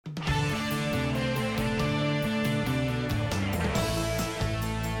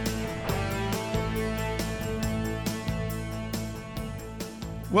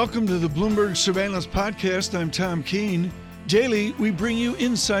Welcome to the Bloomberg Surveillance Podcast. I'm Tom Keene. Daily, we bring you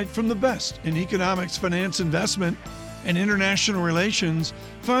insight from the best in economics, finance, investment, and international relations.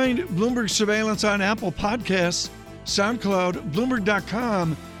 Find Bloomberg Surveillance on Apple Podcasts, SoundCloud,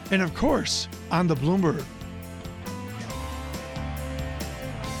 Bloomberg.com, and of course, on the Bloomberg.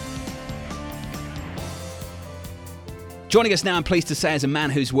 Joining us now, I'm pleased to say, is a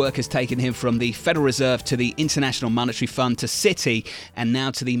man whose work has taken him from the Federal Reserve to the International Monetary Fund to Citi and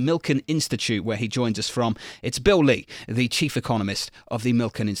now to the Milken Institute, where he joins us from. It's Bill Lee, the Chief Economist of the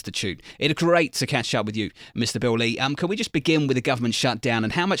Milken Institute. It's great to catch up with you, Mr. Bill Lee. Can we just begin with the government shutdown,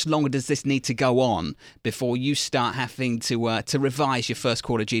 and how much longer does this need to go on before you start having to revise your first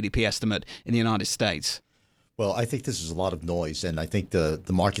quarter GDP estimate in the United States? Well, I think this is a lot of noise, and I think the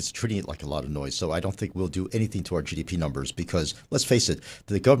market's treating it like a lot of noise. So I don't think we'll do anything to our GDP numbers because, let's face it,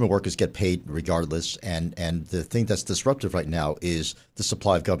 the government workers get paid regardless, and the thing that's disruptive right now is the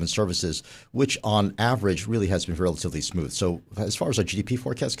supply of government services, which on average really has been relatively smooth. So as far as our GDP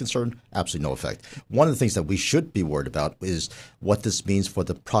forecast is concerned, absolutely no effect. One of the things that we should be worried about is what this means for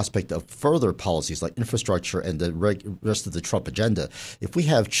the prospect of further policies like infrastructure and the rest of the Trump agenda. If we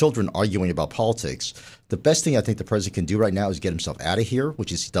have children arguing about politics, the best thing I think the president can do right now is get himself out of here, which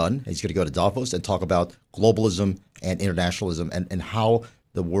he's done. He's going to go to Davos and talk about globalism and internationalism and how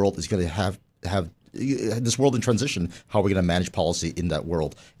the world is going to have this world in transition, how we're going to manage policy in that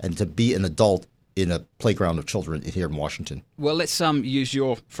world, and to be an adult in a playground of children here in Washington. Well, let's use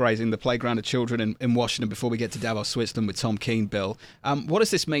your phrasing, the playground of children in Washington, before we get to Davos, Switzerland with Tom Keene, Bill. What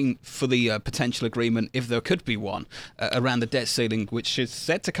does this mean for the potential agreement, if there could be one, around the debt ceiling, which is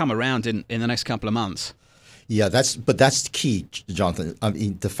set to come around in the next couple of months? Yeah, that's key, Jonathan. I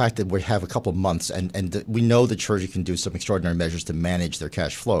mean, the fact that we have a couple of months and we know the Treasury can do some extraordinary measures to manage their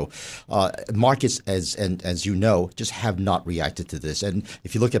cash flow. Markets, as you know, just have not reacted to this. And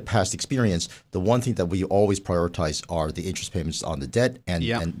if you look at past experience, the one thing that we always prioritize are the interest payments on the debt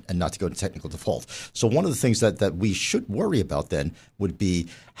and not to go into technical default. So one of the things that we should worry about then would be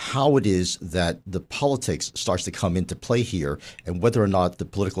how it is that the politics starts to come into play here and whether or not the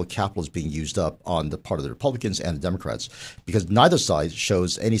political capital is being used up on the part of the Republicans and the Democrats, because neither side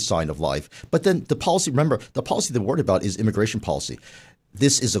shows any sign of life. But then the policy, remember, the policy they're worried about is immigration policy.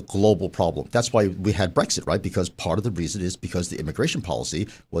 This is a global problem. That's why we had Brexit, right? Because part of the reason is because the immigration policy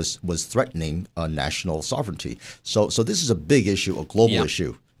was threatening national sovereignty. So this is a big issue, a global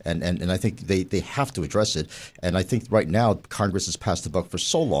issue. And I think they have to address it. And I think right now Congress has passed the buck for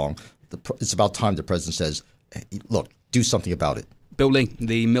so long. It's about time the president says, hey, look, do something about it. Bill Lee,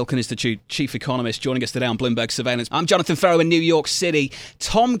 the Milken Institute Chief Economist, joining us today on Bloomberg Surveillance. I'm Jonathan Ferro in New York City.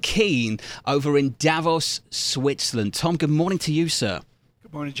 Tom Keene over in Davos, Switzerland. Tom, good morning to you, sir.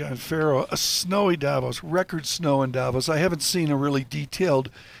 Good morning, John Ferro. A snowy Davos, record snow in Davos. I haven't seen a really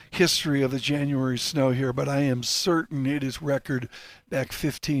detailed history of the January snow here, but I am certain it is record back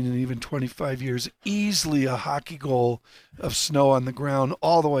 15 and even 25 years. Easily a hockey goal of snow on the ground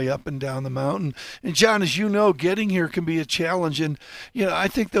all the way up and down the mountain. And John, as you know, getting here can be a challenge. And, I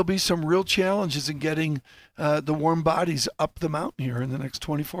think there'll be some real challenges in getting the warm bodies up the mountain here in the next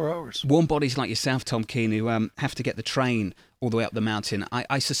 24 hours. Warm bodies like yourself, Tom Keene, who have to get the train all the way up the mountain.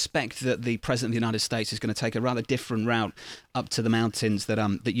 I suspect that the President of the United States is going to take a rather different route up to the mountains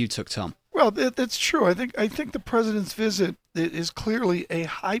that you took, Tom. Well, that's true. I think the president's visit is clearly a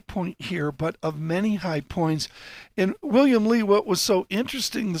high point here, but of many high points. And William Lee, what was so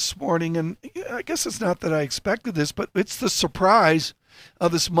interesting this morning, and I guess it's not that I expected this, but it's the surprise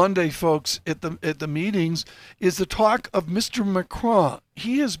of this Monday, folks, at the meetings, is the talk of Mr. Macron.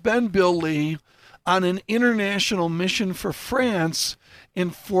 He has been, Bill Lee, on an international mission for France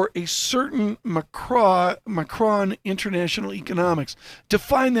and for a certain Macron international economics.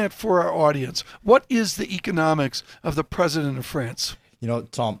 Define that for our audience. What is the economics of the president of France?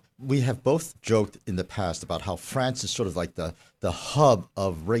 Tom, we have both joked in the past about how France is sort of like the hub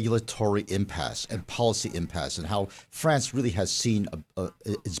of regulatory impasse and policy impasse, and how France really has seen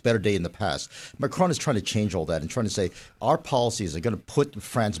its better day in the past. Macron is trying to change all that and trying to say our policies are going to put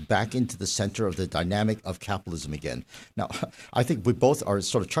France back into the center of the dynamic of capitalism again. Now, I think we both are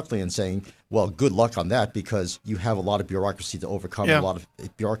sort of chuckling and saying, well, good luck on that, because you have a lot of bureaucracy to overcome, a lot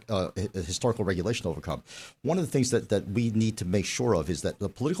of historical regulation to overcome. One of the things that we need to make sure of is that the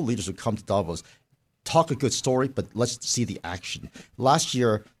political leaders who come to Davos talk a good story, but let's see the action. Last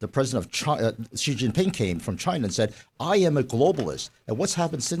year, the president of China, Xi Jinping, came from China and said, I am a globalist. And what's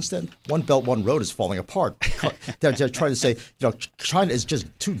happened since then? One Belt, One Road is falling apart. They're trying to say, China is just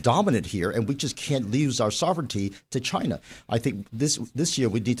too dominant here, and we just can't lose our sovereignty to China. I think this year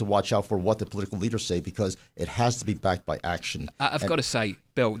we need to watch out for what the political leaders say, because it has to be backed by action. I've got to say,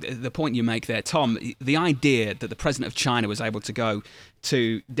 Bill, the point you make there, Tom, the idea that the president of China was able to go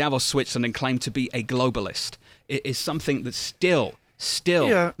to Davos, Switzerland and claim to be a globalist is something that still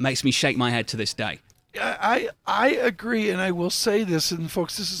makes me shake my head to this day. I agree, and I will say this, and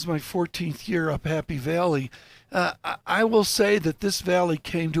folks, this is my 14th year up Happy Valley. I will say that this valley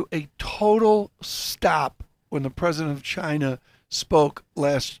came to a total stop when the president of China spoke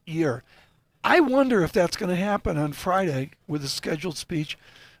last year. I wonder if that's going to happen on Friday with the scheduled speech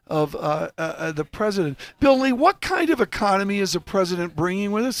of the president. Bill Lee, what kind of economy is the president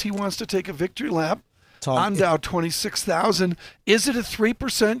bringing with us? He wants to take a victory lap on Dow 26,000. Is it a 3%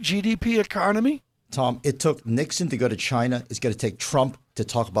 GDP economy? Tom, it took Nixon to go to China. It's going to take Trump to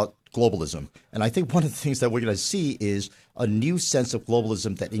talk about globalism. And I think one of the things that we're going to see is a new sense of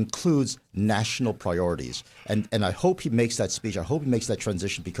globalism that includes national priorities. And I hope he makes that speech. I hope he makes that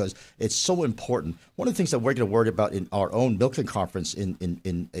transition because it's so important. One of the things that we're going to worry about in our own Milken conference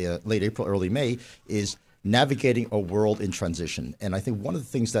in late April, early May is navigating a world in transition. And I think one of the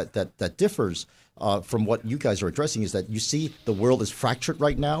things that differs from what you guys are addressing is that you see the world is fractured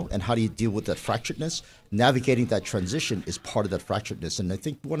right now, and how do you deal with that fracturedness? Navigating that transition is part of that fracturedness. And I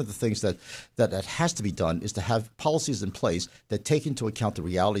think one of the things that has to be done is to have policies in place that take into account the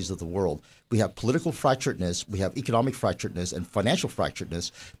realities of the world. We have political fracturedness, we have economic fracturedness and financial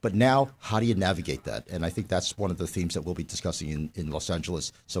fracturedness, but now how do you navigate that? And I think that's one of the themes that we'll be discussing in Los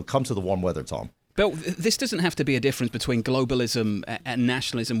Angeles. So come to the warm weather, Tom. Bill, this doesn't have to be a difference between globalism and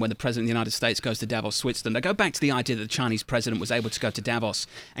nationalism when the president of the United States goes to Davos, Switzerland. I go back to the idea that the Chinese president was able to go to Davos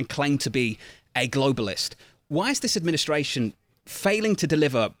and claim to be a globalist. Why is this administration failing to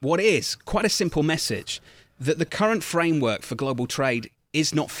deliver what is quite a simple message, that the current framework for global trade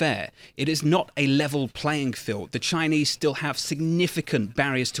is not fair? It is not a level playing field. The Chinese still have significant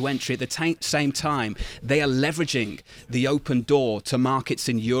barriers to entry. At the same time, they are leveraging the open door to markets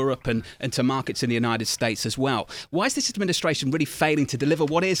in Europe and to markets in the United States as well. Why is this administration really failing to deliver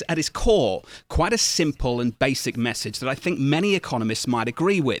what is, at its core, quite a simple and basic message that I think many economists might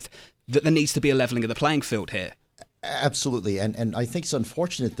agree with, that there needs to be a leveling of the playing field here? Absolutely. And I think it's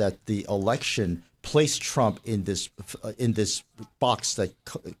unfortunate that the election placed Trump in this box that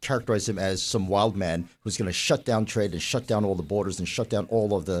characterized him as some wild man who's going to shut down trade and shut down all the borders and shut down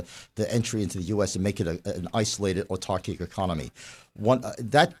all of the entry into the U.S. and make it an isolated, autarkic economy.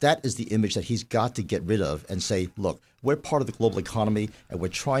 That is the image that he's got to get rid of and say, look, we're part of the global economy and we're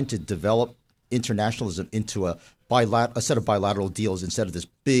trying to develop internationalism into a set of bilateral deals instead of this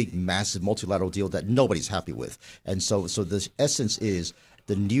big, massive multilateral deal that nobody's happy with. And so the essence is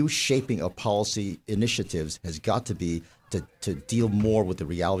the new shaping of policy initiatives has got to be to deal more with the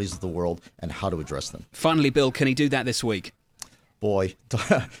realities of the world and how to address them. Finally, Bill, can he do that this week? Boy,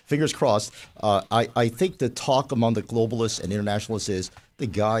 fingers crossed. I think the talk among the globalists and internationalists is the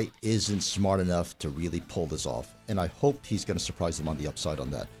guy isn't smart enough to really pull this off. And I hope he's going to surprise them on the upside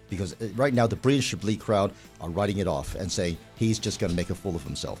on that. Because right now, the British Chablis crowd are writing it off and saying he's just going to make a fool of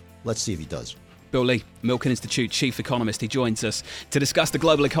himself. Let's see if he does. Bill Lee, Milken Institute Chief Economist. He joins us to discuss the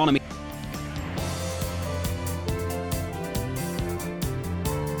global economy.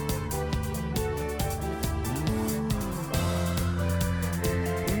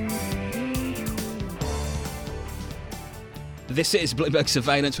 This is Bloomberg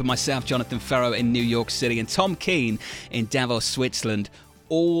Surveillance with myself, Jonathan Ferro, in New York City, and Tom Keene in Davos, Switzerland,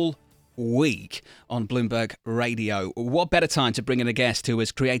 all week on Bloomberg Radio. What better time to bring in a guest who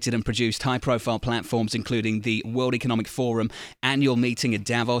has created and produced high-profile platforms, including the World Economic Forum annual meeting in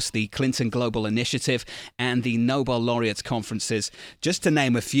Davos, the Clinton Global Initiative, and the Nobel Laureates Conferences. Just to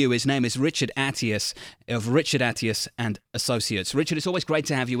name a few, his name is Richard Attias of Richard Attias and Associates. Richard, it's always great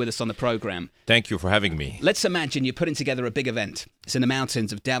to have you with us on the program. Thank you for having me. Let's imagine you're putting together a big event. It's in the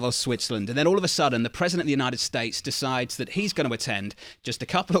mountains of Davos, Switzerland, and then all of a sudden the President of the United States decides that he's going to attend just a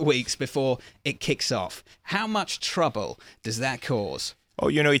couple of weeks before it kicks off. How much trouble does that cause? Oh,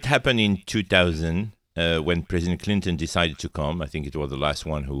 it happened in 2000 when President Clinton decided to come. I think it was the last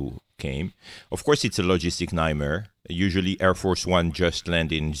one who came. Of course, it's a logistic nightmare. Usually Air Force One just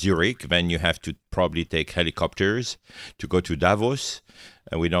land in Zurich. Then you have to probably take helicopters to go to Davos.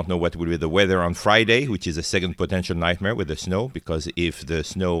 We don't know what will be the weather on Friday, which is a second potential nightmare with the snow, because if the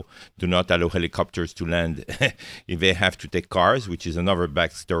snow do not allow helicopters to land, if they have to take cars, which is another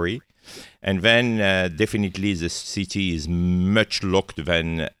backstory. And then definitely the city is much locked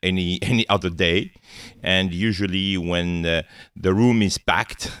than any other day. And usually when the room is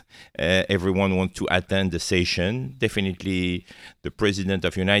packed, everyone wants to attend the session. Definitely the President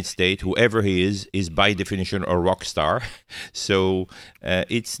of the United States, whoever he is by definition a rock star. So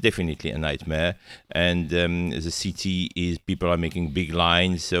it's definitely a nightmare. And the city is, people are making big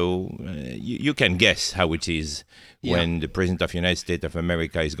lines. So you can guess how it is when the President of the United States of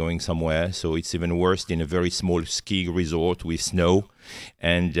America is going somewhere. So it's even worse in a very small ski resort with snow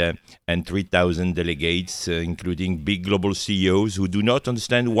and 3,000 delegates, including big global CEOs who do not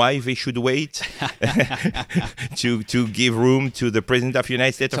understand why they should wait to give room to the President of the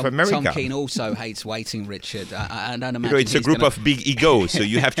United States of America. Tom Keane also hates waiting, Richard. I don't imagine it's a group of big egos, so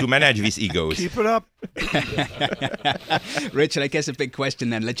you have to manage these egos. Keep it up. Richard, I guess a big question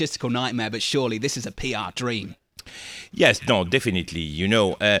then. Logistical nightmare, but surely this is a PR dream. Yes, no, definitely.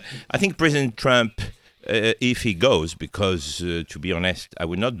 I think President Trump, if he goes, because to be honest, I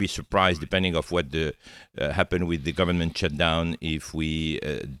would not be surprised, depending on what happened with the government shutdown, if we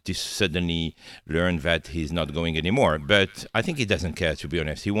suddenly learn that he's not going anymore. But I think he doesn't care, to be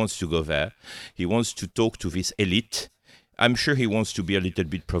honest. He wants to go there. He wants to talk to this elite. I'm sure he wants to be a little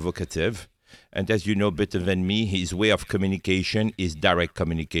bit provocative. And as you know better than me, his way of communication is direct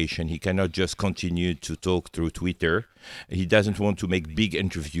communication. He cannot just continue to talk through Twitter. He doesn't want to make big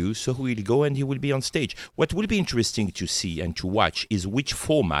interviews, so he will go and he will be on stage. What will be interesting to see and to watch is which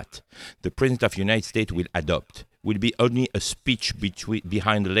format the President of the United States will adopt. Will be only a speech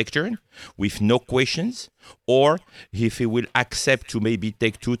behind the lectern with no questions, or if he will accept to maybe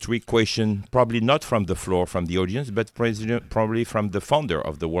take 2-3 questions, probably not from the floor, from the audience, but probably from the founder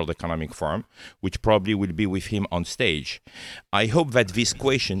of the World Economic Forum, which probably will be with him on stage. I hope that this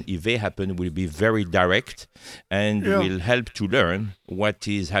question, if they happen, will be very direct and will help to learn what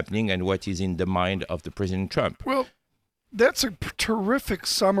is happening and what is in the mind of the President Trump. Well, that's a terrific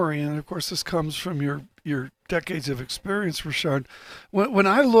summary, and of course this comes from your decades of experience, Rashad. When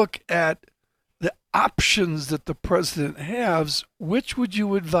I look at the options that the president has, which would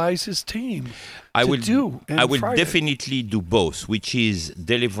you advise his team to do? I will definitely do both, which is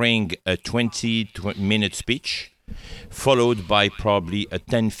delivering a 20-minute speech, followed by probably a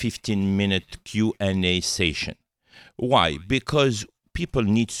 10-15-minute Q&A session. Why? Because people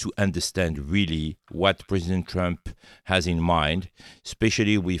need to understand really what President Trump has in mind,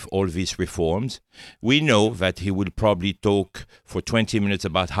 especially with all these reforms. We know that he will probably talk for 20 minutes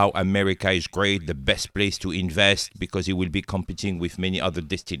about how America is great, the best place to invest, because he will be competing with many other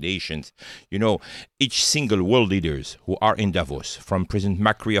destinations. Each single world leaders who are in Davos, from President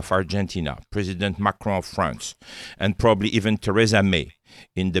Macri of Argentina, President Macron of France, and probably even Theresa May,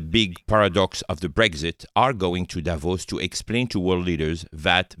 in the big paradox of the Brexit, are going to Davos to explain to world leaders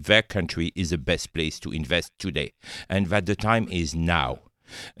that their country is the best place to invest today and that the time is now.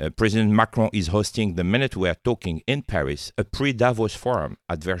 President Macron is hosting, the minute we are talking, in Paris, a pre-Davos forum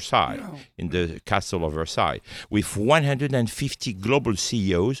at Versailles, in the castle of Versailles, with 150 global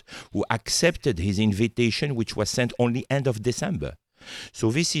CEOs who accepted his invitation, which was sent only end of December. So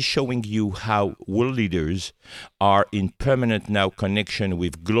this is showing you how world leaders are in permanent now connection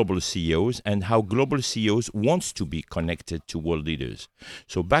with global CEOs and how global CEOs wants to be connected to world leaders.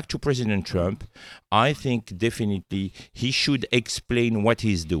 So back to President Trump, I think definitely he should explain what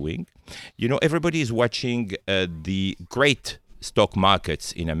he's doing. Everybody is watching the great stock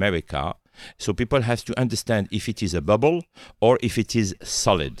markets in America. So people have to understand if it is a bubble or if it is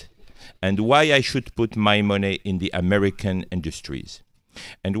solid, and why I should put my money in the American industries.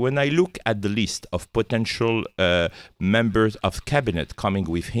 And when I look at the list of potential members of cabinet coming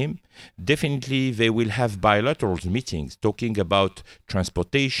with him, definitely they will have bilateral meetings talking about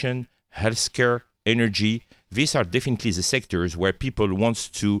transportation, healthcare, energy. These are definitely the sectors where people want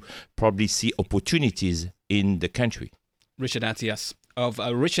to probably see opportunities in the country. Richard Attias of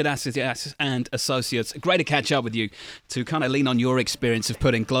Richard Attias and Associates. Great to catch up with you, to kind of lean on your experience of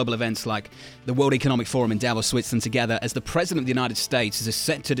putting global events like the World Economic Forum in Davos, Switzerland together as the President of the United States is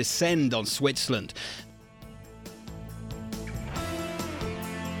set to descend on Switzerland.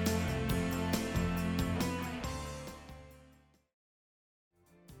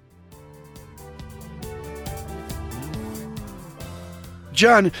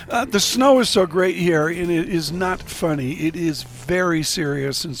 John, the snow is so great here, and it is not funny. It is very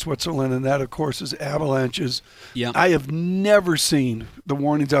serious in Switzerland, and that, of course, is avalanches. Yeah. I have never seen the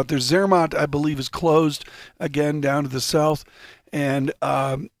warnings out there. Zermatt, I believe, is closed again down to the south, and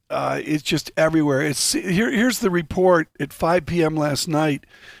it's just everywhere. Here's the report at 5 p.m. last night.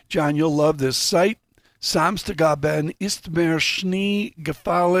 John, you'll love this. Site Samstagabend ist mir Schnee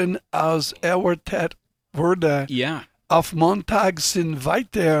gefallen, als erwartet wurde. Yeah. Auf Montag sind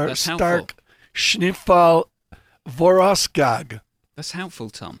weiter That's stark Schneefall vorausgegangen. That's helpful,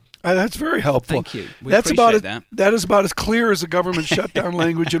 Tom. That's very helpful. Thank you. We That's appreciate about that. That is about as clear as a government shutdown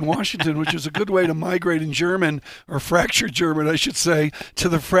language in Washington, which is a good way to migrate in German, or fractured German, I should say, to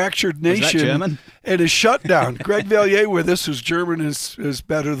the fractured nation. Is that German? And a shutdown. Greg Valliere with us, whose German is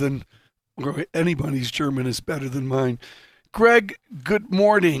better than, or anybody's German is better than mine. Greg, good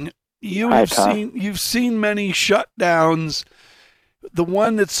morning. You've seen many shutdowns. The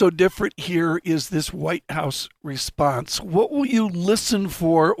one that's so different here is this White House response. What will you listen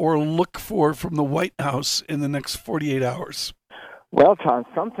for or look for from the White House in the next 48 hours? Well, Tom,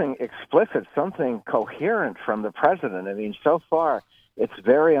 something explicit, something coherent from the president. I mean, so far, it's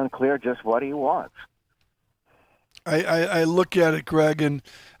very unclear just what he wants. I look at it, Greg, and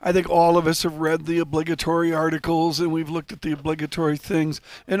I think all of us have read the obligatory articles and we've looked at the obligatory things.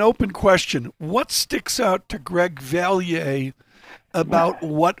 An open question: what sticks out to Greg Valliere about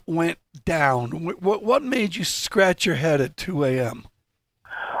what went down? What made you scratch your head at 2 a.m.?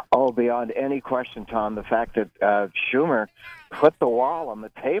 Oh, beyond any question, Tom, the fact that Schumer put the wall on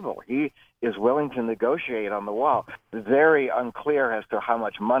the table. He is willing to negotiate on the wall. Very unclear as to how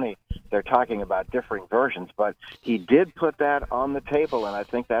much money they're talking about, differing versions, but he did put that on the table, and I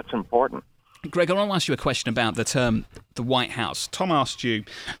think that's important. Greg, I want to ask you a question about the term the White House. Tom asked you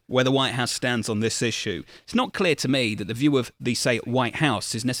where the White House stands on this issue. It's not clear to me that the view of the, say, White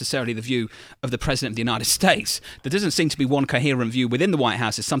House is necessarily the view of the President of the United States. There doesn't seem to be one coherent view within the White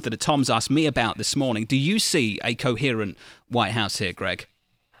House. It's something that Tom's asked me about this morning. Do you see a coherent White House here, Greg?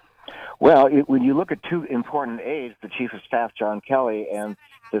 Well, when you look at two important aides, the Chief of Staff, John Kelly, and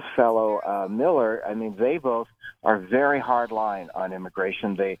this fellow Miller, I mean, they both are very hard line on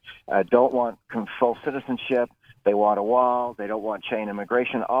immigration. They don't want full citizenship. They want a wall. They don't want chain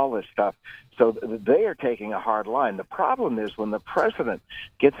immigration, all this stuff. So they are taking a hard line. The problem is when the president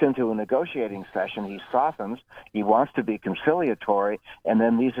gets into a negotiating session, he softens, he wants to be conciliatory, and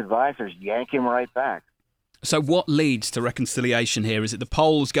then these advisors yank him right back. So what leads to reconciliation here? Is it the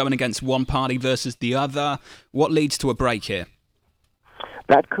polls going against one party versus the other? What leads to a break here?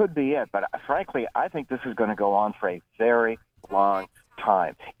 That could be it, but frankly, I think this is going to go on for a very long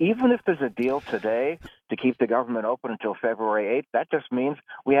time. Even if there's a deal today to keep the government open until February 8th, that just means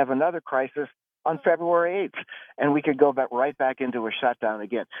we have another crisis on February 8th, and we could go right back into a shutdown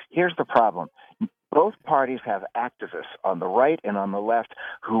again. Here's the problem. Both parties have activists on the right and on the left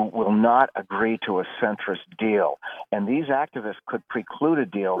who will not agree to a centrist deal. And these activists could preclude a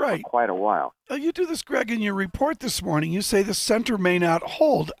deal for quite a while. You do this, Greg, in your report this morning. You say the center may not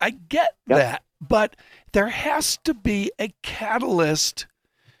hold. I get that. But there has to be a catalyst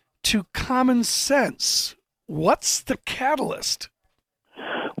to common sense. What's the catalyst?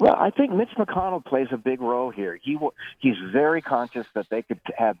 Well, I think Mitch McConnell plays a big role here. He's very conscious that they could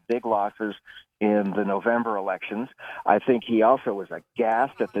have big losses in the November elections. I think he also was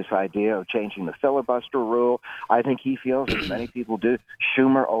aghast at this idea of changing the filibuster rule. I think he feels, as many people do,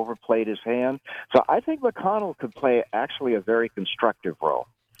 Schumer overplayed his hand. So I think McConnell could play actually a very constructive role.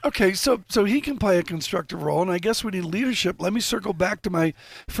 Okay, so he can play a constructive role, and I guess we need leadership. Let me circle back to my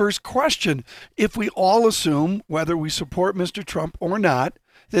first question. If we all assume, whether we support Mr. Trump or not,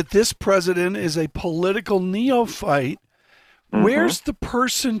 that this president is a political neophyte, where's the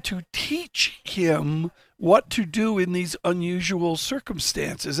person to teach him what to do in these unusual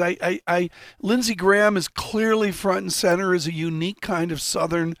circumstances? Lindsey Graham is clearly front and center as a unique kind of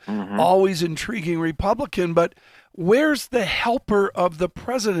Southern, always intriguing Republican, but where's the helper of the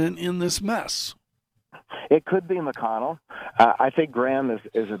president in this mess? It could be McConnell. I think Graham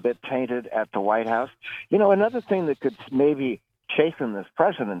is a bit tainted at the White House. You know, another thing that could maybe chasten this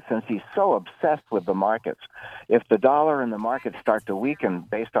president, since he's so obsessed with the markets, if the dollar and the markets start to weaken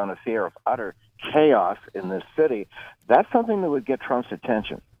based on a fear of utter chaos in this city, that's something that would get Trump's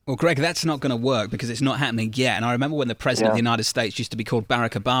attention. Well, Greg, that's not going to work because it's not happening yet. And I remember when the President of the United States used to be called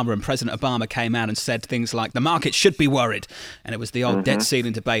Barack Obama, and President Obama came out and said things like, the market should be worried. And it was the old debt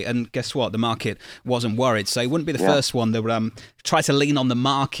ceiling debate. And guess what? The market wasn't worried. So he wouldn't be the first one that would try to lean on the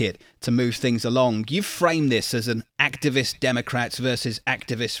market to move things along. You've framed this as an activist Democrats versus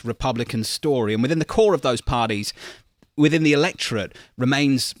activist Republican story. And within the core of those parties, within the electorate,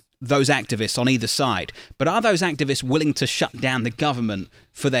 remains those activists on either side. But are those activists willing to shut down the government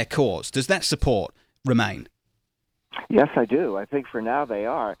for their cause? Does that support remain? Yes, I do. I think for now they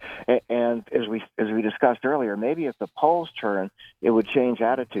are. And as we discussed earlier, maybe if the polls turn, it would change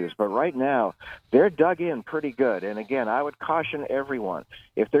attitudes. But right now, they're dug in pretty good. And again, I would caution everyone,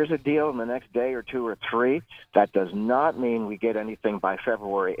 if there's a deal in the next day or two or three, that does not mean we get anything by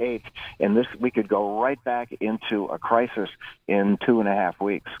February 8th. And we could go right back into a crisis in 2.5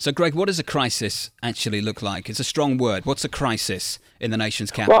 weeks. So, Greg, what does a crisis actually look like? It's a strong word. What's a crisis in the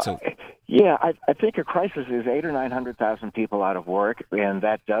nation's capital? Well, yeah, I think a crisis is 800,000 or 900,000 people out of work, and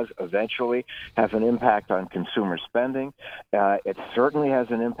that does eventually have an impact on consumer spending. It certainly has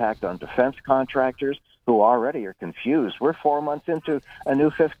an impact on defense contractors who already are confused. We're 4 months into a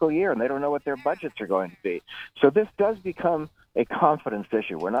new fiscal year, and they don't know what their budgets are going to be. So this does become a confidence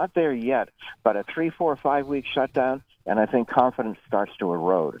issue. We're not there yet, but a 3, 4, 5 week shutdown, and I think confidence starts to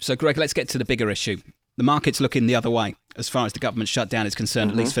erode. So, Greg, let's get to the bigger issue. The market's looking the other way as far as the government shutdown is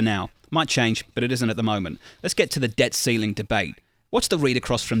concerned, at least for now. Might change, but it isn't at the moment. Let's get to the debt ceiling debate. What's the read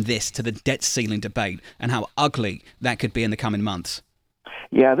across from this to the debt ceiling debate and how ugly that could be in the coming months?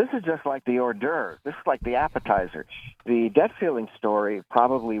 Yeah, this is just like the hors d'oeuvre. This is like the appetizer. The debt ceiling story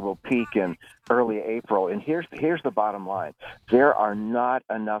probably will peak in early April, and here's the bottom line. There are not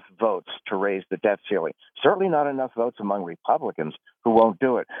enough votes to raise the debt ceiling. Certainly not enough votes among Republicans who won't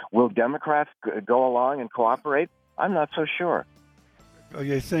do it. Will Democrats go along and cooperate? I'm not so sure.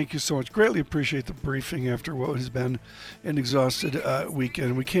 Okay, thank you so much. Greatly appreciate the briefing after what has been an exhausted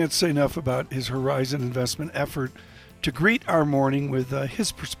weekend. We can't say enough about his Horizon investment effort to greet our morning with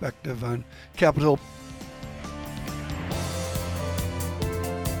his perspective on Capitol.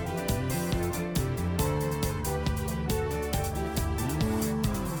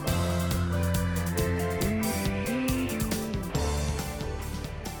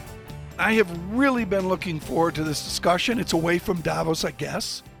 I have really been looking forward to this discussion. It's away from Davos, I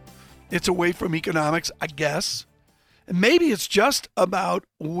guess. It's away from economics, I guess. And maybe it's just about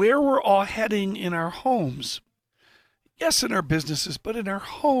where we're all heading in our homes. Yes, in our businesses, but in our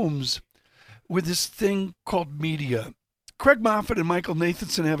homes with this thing called media. Craig Moffett and Michael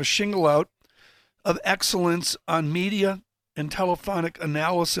Nathanson have a shingle out of excellence on media and telephonic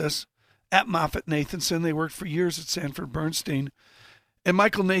analysis at MoffettNathanson. They worked for years at Sanford Bernstein. And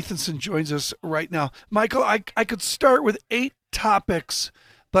Michael Nathanson joins us right now. Michael, I could start with 8 topics,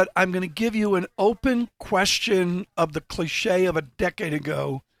 but I'm going to give you an open question of the cliche of a decade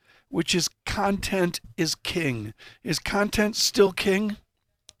ago, which is content is king. Is content still king?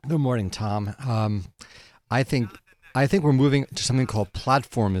 Good morning, Tom. I think we're moving to something called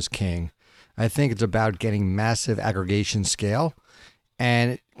platform is king. I think it's about getting massive aggregation scale,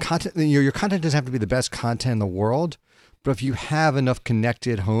 and content. Your content doesn't have to be the best content in the world, but if you have enough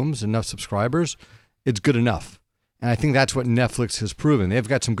connected homes, enough subscribers, it's good enough. And I think that's what Netflix has proven. They've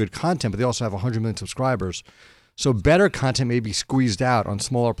got some good content, but they also have 100 million subscribers. So better content may be squeezed out on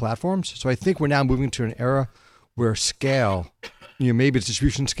smaller platforms. So I think we're now moving to an era where scale, maybe it's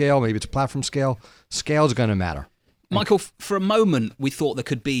distribution scale, maybe it's platform scale is going to matter. Michael, for a moment, we thought there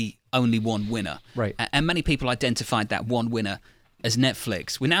could be only one winner. Right. And many people identified that one winner as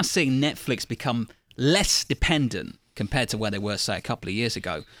Netflix. We're now seeing Netflix become less dependent compared to where they were, say, a couple of years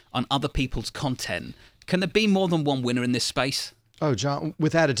ago, on other people's content. Can there be more than one winner in this space? Oh, John,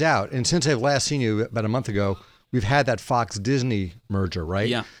 without a doubt. And since I've last seen you about a month ago, we've had that Fox-Disney merger, right?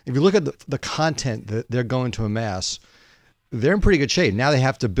 Yeah. If you look at the content that they're going to amass, they're in pretty good shape. Now they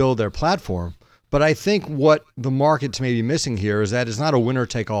have to build their platform. But I think what the market's maybe missing here is that it's not a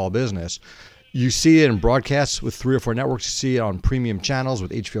winner-take-all business. You see it in broadcasts with 3 or 4 networks. You see it on premium channels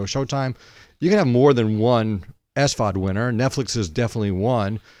with HBO Showtime. You can have more than one SVOD winner. Netflix is definitely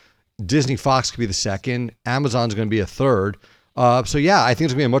one. Disney Fox could be the second. Amazon's going to be a third. So yeah, I think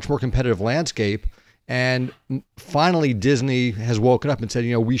it's going to be a much more competitive landscape. And finally, Disney has woken up and said,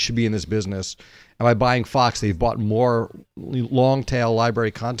 we should be in this business. And by buying Fox, they've bought more long-tail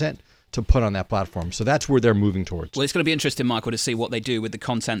library content to put on that platform. So that's where they're moving towards. Well, it's going to be interesting, Michael, to see what they do with the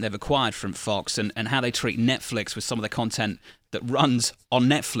content they've acquired from Fox and how they treat Netflix with some of the content that runs on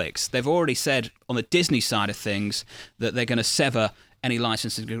Netflix. They've already said on the Disney side of things that they're going to sever any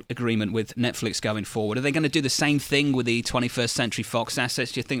licensing agreement with Netflix going forward. Are they going to do the same thing with the 21st Century Fox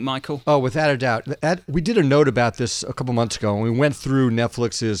assets, do you think, Michael? Oh, without a doubt. We did a note about this a couple months ago, and we went through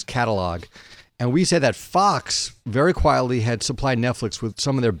Netflix's catalog. And we said that Fox very quietly had supplied Netflix with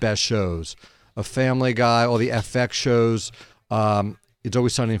some of their best shows. A Family Guy, all the FX shows, It's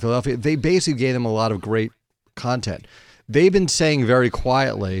Always Sunny in Philadelphia. They basically gave them a lot of great content. They've been saying very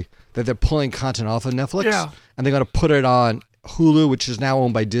quietly that they're pulling content off of Netflix, and they're going to put it on Hulu, which is now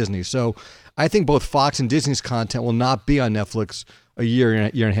owned by Disney. So I think both Fox and Disney's content will not be on Netflix a year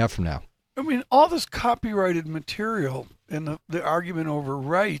and a half from now. I mean, all this copyrighted material and the argument over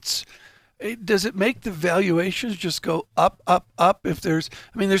rights, does it make the valuations just go up, up, up? If there's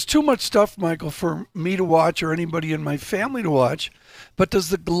too much stuff, Michael, for me to watch or anybody in my family to watch, but does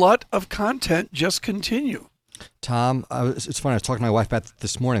the glut of content just continue? Tom, it's funny. I was talking to my wife about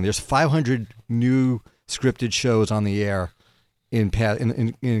this morning. There's 500 new scripted shows on the air in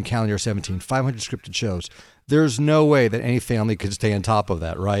calendar year 17. 500 scripted shows. There's no way that any family could stay on top of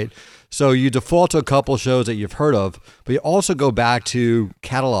that, right? So you default to a couple shows that you've heard of, but you also go back to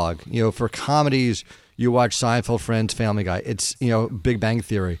catalog. For comedies, you watch Seinfeld, Friends, Family Guy. It's, Big Bang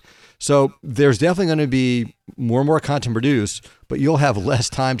Theory. So there's definitely going to be more and more content produced, but you'll have less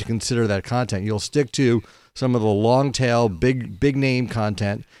time to consider that content. You'll stick to some of the long tail, big name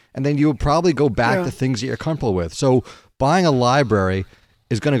content, and then you'll probably go back to things that you're comfortable with. So buying a library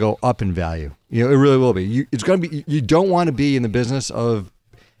is going to go up in value. It really will be. You don't want to be in the business of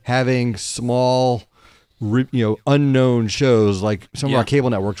having small, unknown shows like some of our cable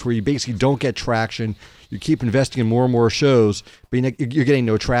networks where you basically don't get traction. You keep investing in more and more shows, but you're getting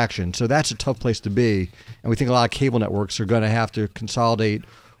no traction. So that's a tough place to be. And we think a lot of cable networks are going to have to consolidate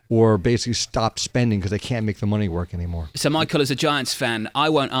or basically stop spending because they can't make the money work anymore. So, Michael, as a Giants fan, I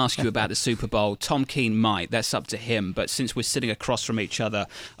won't ask you about the Super Bowl. Tom Keane might. That's up to him. But since we're sitting across from each other,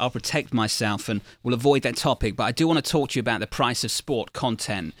 I'll protect myself and will avoid that topic. But I do want to talk to you about the price of sport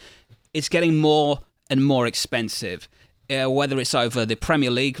content. It's getting more and more expensive, whether it's over the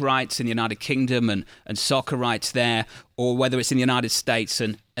Premier League rights in the United Kingdom and soccer rights there, or whether it's in the United States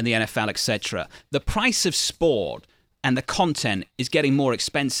and the NFL, etc. The price of sport and the content is getting more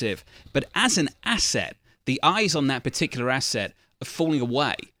expensive. But as an asset, the eyes on that particular asset are falling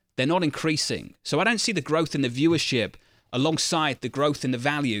away. They're not increasing. So I don't see the growth in the viewership alongside the growth in the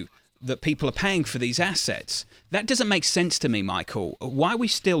value that people are paying for these assets. That doesn't make sense to me, Michael. Why are we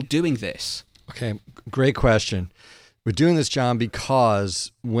still doing this? Okay, great question. We're doing this, John,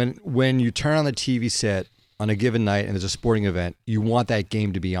 because when you turn on the TV set on a given night and there's a sporting event, you want that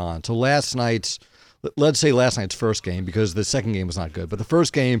game to be on. So let's say last night's first game, because the second game was not good, but the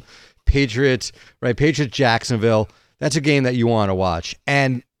first game, Patriots Jacksonville, that's a game that you want to watch.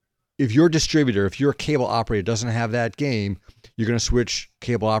 And if your distributor, if your cable operator doesn't have that game, you're going to switch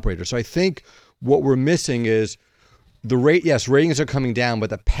cable operator. So I think what we're missing is ratings are coming down, but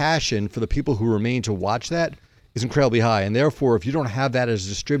the passion for the people who remain to watch that is incredibly high. And therefore, if you don't have that as a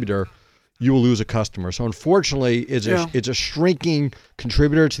distributor, you will lose a customer. So unfortunately, it's a shrinking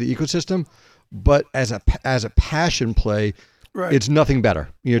contributor to the ecosystem, but as a passion play, it's nothing better,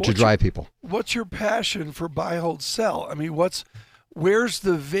 to drive people. What's your passion for buy, hold, sell? I mean, where's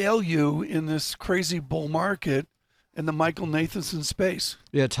the value in this crazy bull market in the Michael Nathanson space?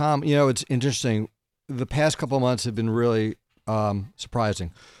 Yeah, Tom, it's interesting. The past couple of months have been really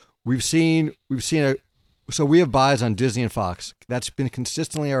surprising. So we have buys on Disney and Fox. That's been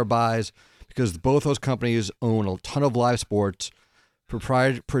consistently our buys because both those companies own a ton of live sports,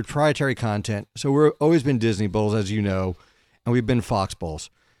 proprietary content. So we've always been Disney bulls, as you know, and we've been Fox bulls.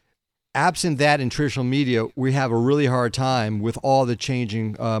 Absent that in traditional media, we have a really hard time with all the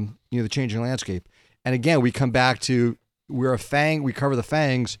changing, the changing landscape. And again, we come back to we cover the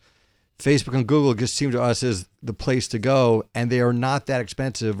FANGs. Facebook and Google just seem to us as the place to go, and they are not that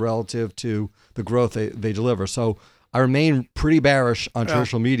expensive relative to the growth they deliver. So I remain pretty bearish on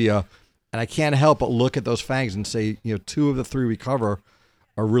traditional media, and I can't help but look at those FANGs and say, 2 of the 3 we cover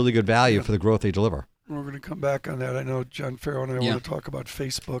are really good value for the growth they deliver. We're going to come back on that. I know John Farrow and I want to talk about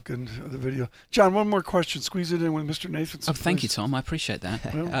Facebook and the video. John, one more question. Squeeze it in with Mr. Nathanson. Oh, thank you, Tom. I appreciate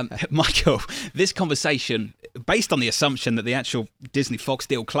that. Michael, this conversation, based on the assumption that the actual Disney-Fox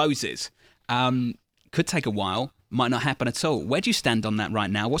deal closes, could take a while, might not happen at all. Where do you stand on that right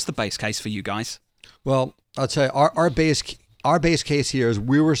now? What's the base case for you guys? Well, I'll tell you, our base case here is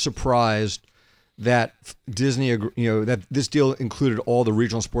we were surprised that Disney, that this deal included all the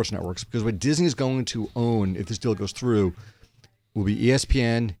regional sports networks, because what Disney is going to own, if this deal goes through, will be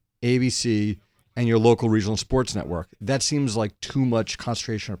ESPN, ABC, and your local regional sports network. That seems like too much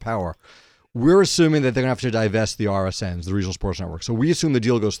concentration of power. We're assuming that they're going to have to divest the RSNs, the regional sports network. So we assume the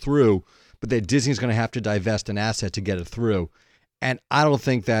deal goes through, but that Disney's going to have to divest an asset to get it through. And I don't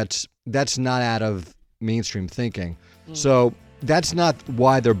think that's not out of mainstream thinking. So that's not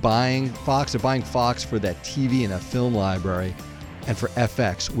why they're buying Fox. They're buying Fox for that TV and that film library and for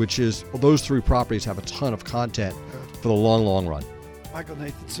FX, which is, those 3 properties have a ton of content for the long, long run. Michael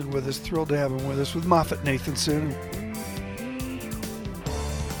Nathanson with us. Thrilled to have him with us with MoffettNathanson.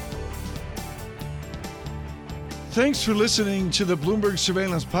 Thanks for listening to the Bloomberg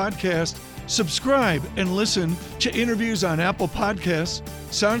Surveillance Podcast. Subscribe and listen to interviews on Apple Podcasts,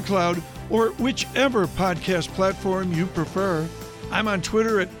 SoundCloud, or whichever podcast platform you prefer. I'm on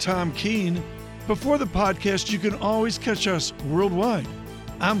Twitter at Tom Keene. Before the podcast, you can always catch us worldwide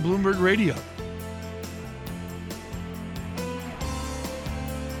on Bloomberg Radio.